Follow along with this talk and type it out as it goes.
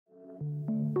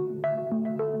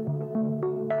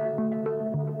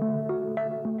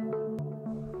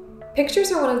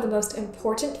Pictures are one of the most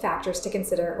important factors to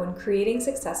consider when creating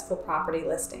successful property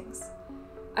listings.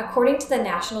 According to the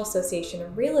National Association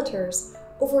of Realtors,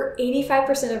 over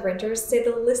 85% of renters say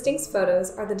the listing's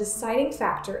photos are the deciding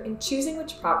factor in choosing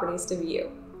which properties to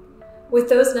view. With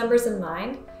those numbers in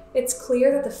mind, it's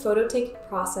clear that the photo-taking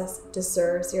process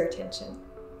deserves your attention.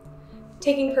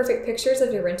 Taking perfect pictures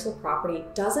of your rental property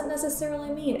doesn't necessarily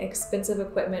mean expensive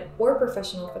equipment or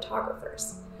professional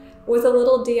photographers. With a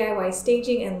little DIY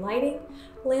staging and lighting,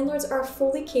 landlords are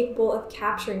fully capable of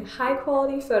capturing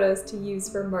high-quality photos to use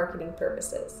for marketing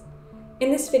purposes. In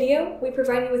this video, we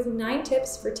provide you with 9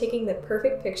 tips for taking the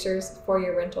perfect pictures for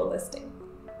your rental listing.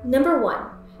 Number 1,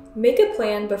 make a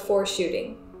plan before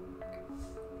shooting.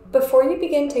 Before you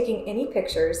begin taking any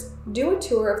pictures, do a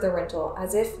tour of the rental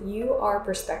as if you are a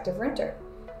prospective renter.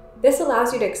 This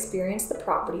allows you to experience the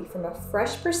property from a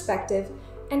fresh perspective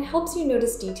and helps you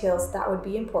notice details that would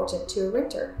be important to a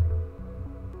renter.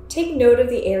 Take note of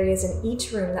the areas in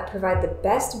each room that provide the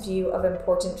best view of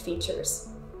important features.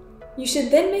 You should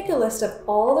then make a list of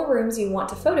all the rooms you want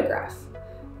to photograph.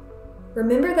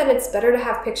 Remember that it's better to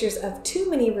have pictures of too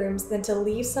many rooms than to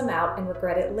leave some out and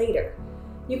regret it later.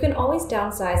 You can always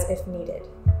downsize if needed.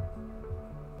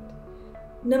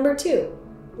 Number 2,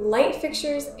 light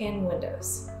fixtures and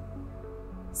windows.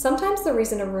 Sometimes the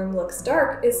reason a room looks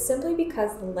dark is simply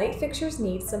because the light fixtures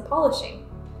need some polishing.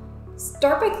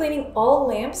 Start by cleaning all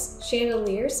lamps,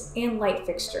 chandeliers, and light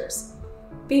fixtures.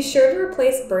 Be sure to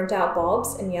replace burnt-out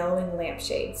bulbs and yellowing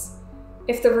lampshades.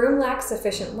 If the room lacks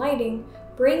sufficient lighting,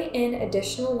 bring in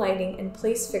additional lighting and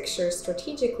place fixtures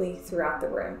strategically throughout the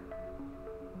room.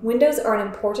 Windows are an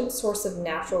important source of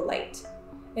natural light.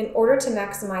 In order to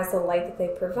maximize the light that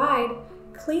they provide,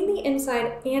 clean the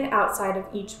inside and outside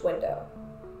of each window.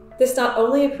 This not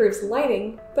only improves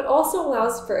lighting, but also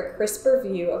allows for a crisper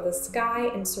view of the sky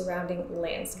and surrounding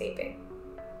landscaping.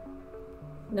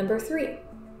 Number 3,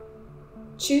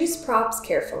 choose props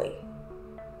carefully.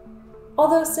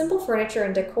 Although simple furniture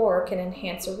and decor can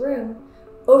enhance a room,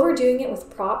 overdoing it with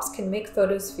props can make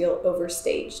photos feel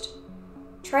overstaged.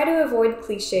 Try to avoid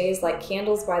cliches like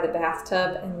candles by the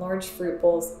bathtub and large fruit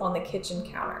bowls on the kitchen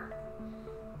counter.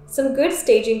 Some good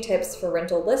staging tips for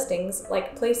rental listings,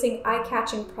 like placing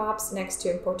eye-catching props next to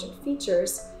important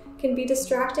features, can be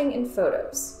distracting in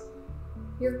photos.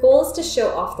 Your goal is to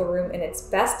show off the room in its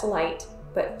best light,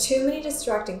 but too many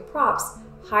distracting props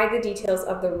hide the details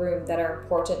of the room that are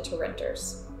important to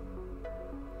renters.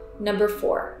 Number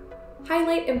 4,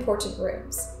 highlight important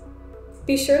rooms.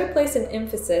 Be sure to place an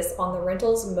emphasis on the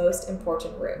rental's most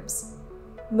important rooms.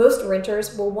 Most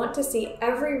renters will want to see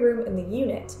every room in the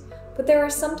unit, but there are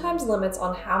sometimes limits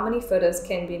on how many photos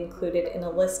can be included in a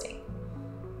listing.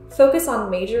 Focus on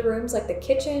major rooms like the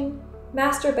kitchen,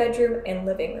 master bedroom, and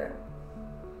living room.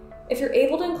 If you're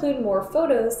able to include more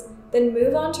photos, then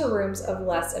move on to rooms of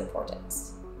less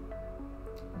importance.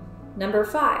 Number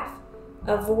 5,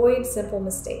 avoid simple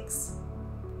mistakes.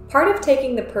 Part of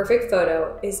taking the perfect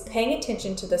photo is paying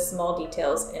attention to the small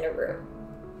details in a room.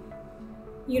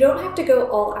 You don't have to go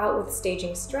all out with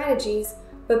staging strategies,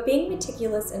 but being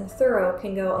meticulous and thorough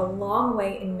can go a long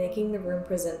way in making the room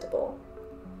presentable.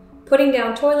 Putting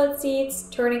down toilet seats,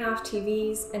 turning off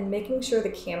TVs, and making sure the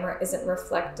camera isn't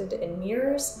reflected in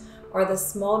mirrors are the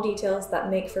small details that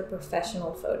make for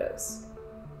professional photos.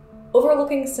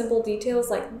 Overlooking simple details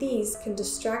like these can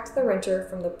distract the renter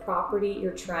from the property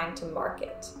you're trying to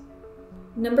market.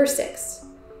 Number 6,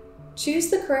 choose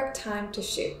the correct time to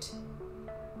shoot.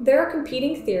 There are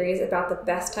competing theories about the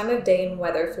best time of day and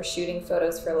weather for shooting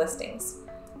photos for listings.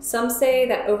 Some say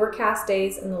that overcast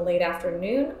days in the late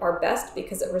afternoon are best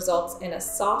because it results in a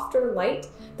softer light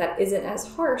that isn't as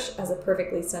harsh as a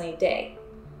perfectly sunny day.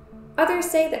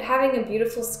 Others say that having a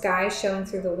beautiful sky showing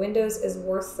through the windows is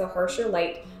worth the harsher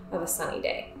light of a sunny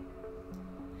day.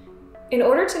 In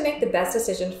order to make the best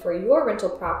decision for your rental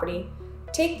property,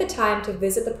 take the time to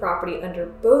visit the property under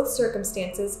both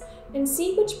circumstances and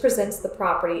see which presents the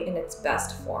property in its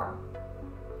best form.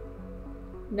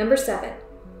 Number 7,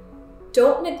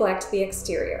 don't neglect the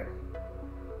exterior.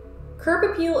 Curb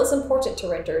appeal is important to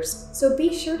renters, so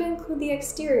be sure to include the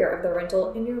exterior of the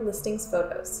rental in your listings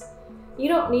photos. You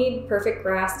don't need perfect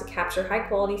grass to capture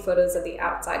high-quality photos of the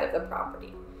outside of the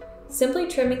property. Simply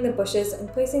trimming the bushes and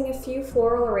placing a few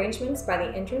floral arrangements by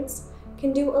the entrance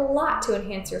can do a lot to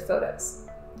enhance your photos.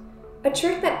 A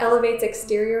trick that elevates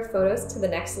exterior photos to the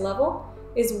next level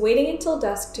is waiting until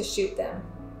dusk to shoot them.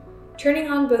 Turning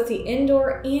on both the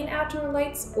indoor and outdoor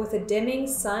lights with a dimming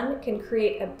sun can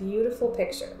create a beautiful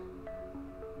picture.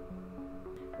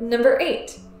 Number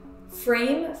 8,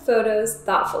 frame photos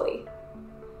thoughtfully.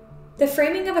 The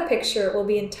framing of a picture will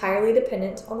be entirely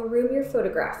dependent on the room you're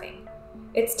photographing.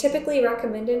 It's typically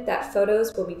recommended that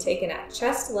photos will be taken at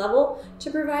chest level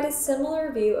to provide a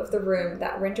similar view of the room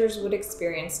that renters would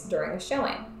experience during a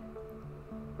showing.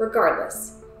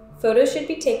 Regardless, photos should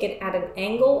be taken at an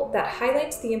angle that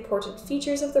highlights the important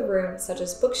features of the room, such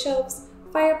as bookshelves,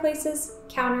 fireplaces,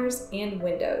 counters, and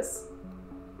windows.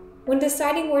 When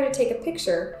deciding where to take a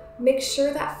picture, make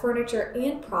sure that furniture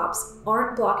and props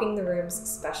aren't blocking the room's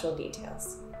special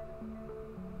details.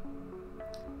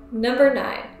 Number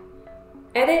 9.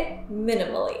 Edit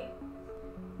minimally.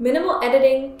 Minimal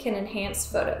editing can enhance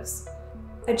photos.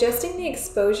 Adjusting the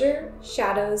exposure,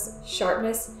 shadows,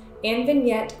 sharpness, and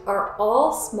vignette are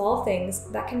all small things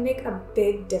that can make a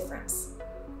big difference.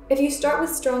 If you start with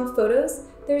strong photos,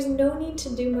 there's no need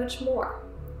to do much more.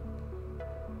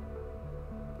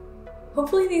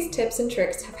 Hopefully these tips and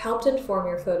tricks have helped inform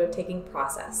your photo taking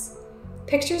process.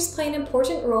 Pictures play an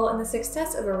important role in the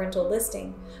success of a rental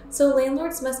listing, so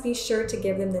landlords must be sure to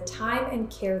give them the time and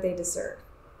care they deserve.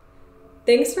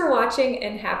 Thanks for watching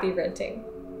and happy renting!